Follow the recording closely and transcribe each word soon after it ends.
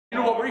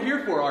know what we're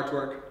here for,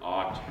 ARTwerk.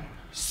 Art.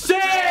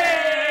 Saints!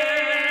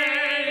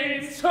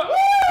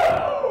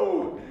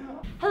 Woo!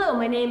 Hello,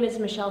 my name is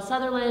Michelle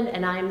Sutherland,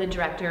 and I'm the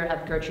director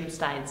of Gertrude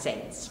Stein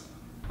SAINTS.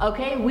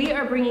 Okay, we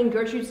are bringing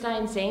Gertrude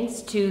Stein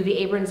SAINTS to the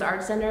Abrons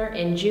Arts Center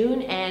in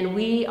June, and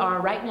we are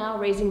right now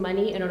raising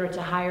money in order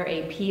to hire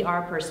a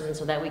PR person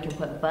so that we can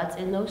put butts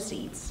in those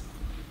seats.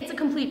 It's a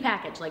complete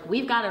package. Like,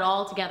 we've got it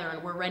all together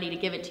and we're ready to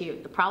give it to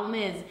you. The problem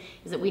is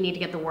that we need to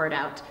get the word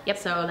out. Yep,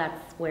 so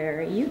that's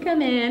where you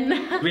come in.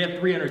 We have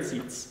 300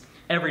 seats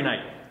every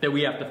night that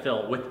we have to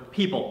fill with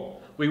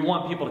people. We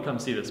want people to come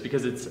see this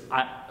because it's,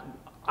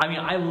 I mean,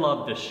 I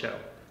love this show.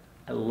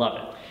 I love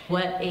it.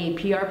 What a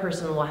PR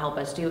person will help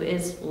us do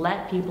is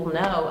let people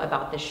know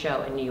about this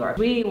show in New York.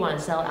 We want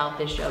to sell out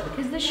this show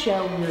because this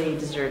show really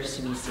deserves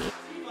to be seen.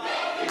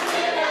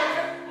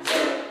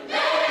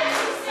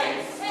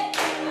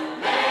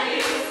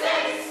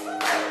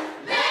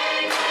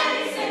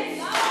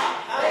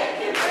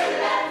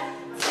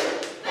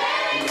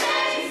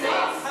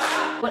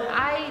 What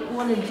I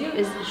want to do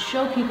is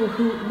show people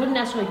who wouldn't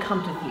necessarily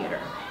come to theater.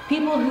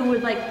 People who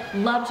would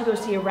love to go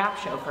see a rap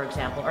show, for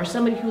example, or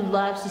somebody who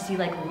loves to see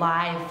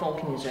live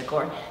folk music,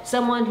 or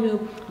someone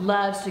who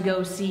loves to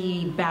go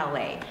see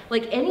ballet.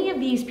 Any of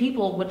these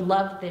people would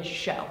love this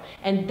show,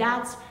 and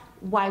that's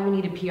why we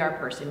need a PR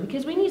person,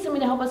 because we need somebody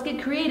to help us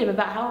get creative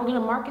about how we're going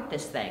to market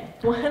this thing.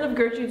 One of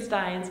Gertrude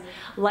Stein's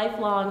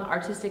lifelong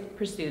artistic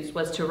pursuits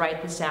was to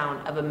write the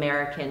sound of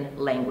American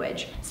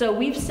language. So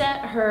we've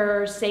set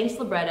her Saints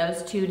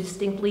librettos to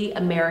distinctly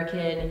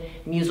American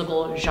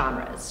musical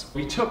genres.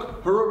 We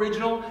took her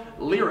original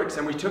lyrics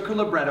and we took her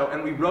libretto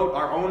and we wrote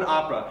our own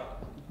opera.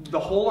 The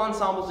whole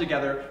ensemble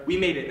together, we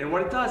made it. And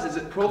what it does is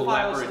it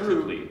profiles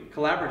through,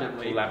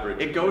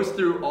 collaboratively. It goes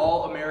through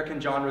all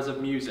American genres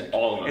of music.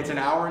 All of them. It's an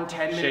hour and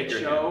 10-minute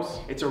show.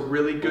 It's a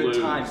really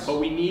good time, but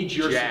we need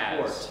your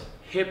support.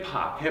 Hip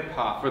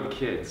hop for the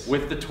kids.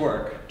 With the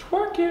twerk.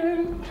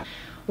 Twerking.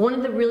 One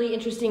of the really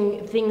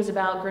interesting things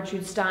about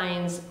Gertrude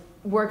Stein's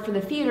work for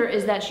the theater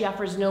is that she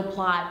offers no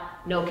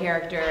plot, no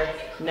character,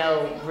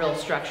 no real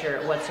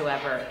structure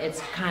whatsoever.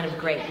 It's kind of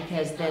great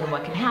because then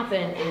what can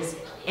happen is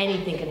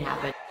anything can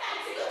happen.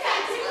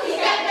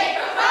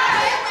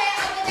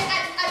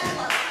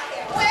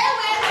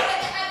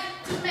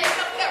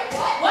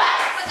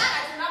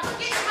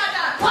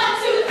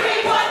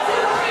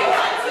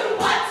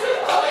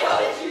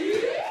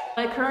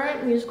 My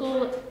current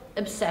musical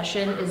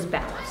obsession is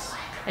bounce.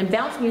 And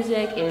bounce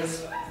music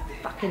is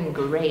fucking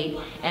great,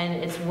 and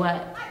it's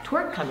what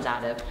twerk comes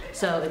out of.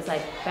 So it's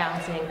like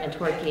bouncing and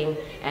twerking,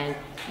 and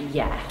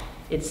yeah,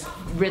 it's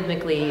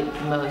rhythmically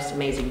the most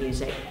amazing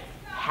music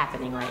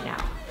happening right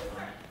now.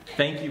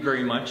 Thank you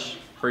very much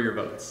for your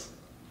votes.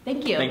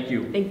 Thank you. Thank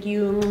you. Thank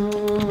you.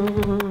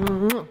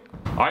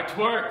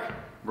 ARTwerk.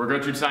 We're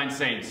Gertrude Stein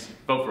SAINTS.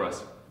 Vote for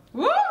us.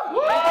 Woo!